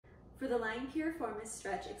For the lying piriformis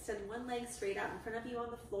stretch, extend one leg straight out in front of you on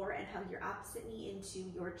the floor and hug your opposite knee into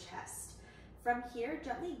your chest. From here,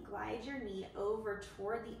 gently glide your knee over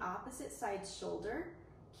toward the opposite side shoulder,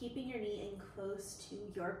 keeping your knee in close to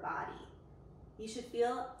your body. You should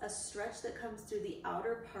feel a stretch that comes through the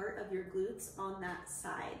outer part of your glutes on that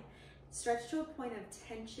side. Stretch to a point of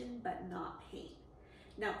tension but not pain.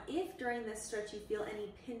 Now, if during this stretch you feel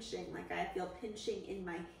any pinching, like I feel pinching in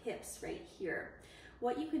my hips right here,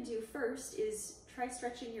 what you can do first is try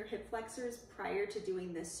stretching your hip flexors prior to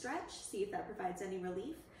doing this stretch, see if that provides any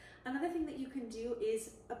relief. Another thing that you can do is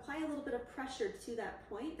apply a little bit of pressure to that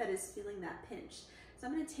point that is feeling that pinch. So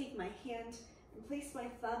I'm going to take my hand and place my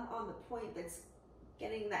thumb on the point that's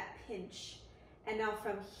getting that pinch. And now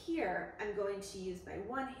from here, I'm going to use my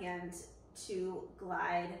one hand to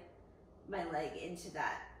glide my leg into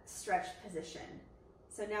that stretch position.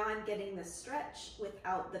 So now I'm getting the stretch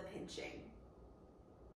without the pinching.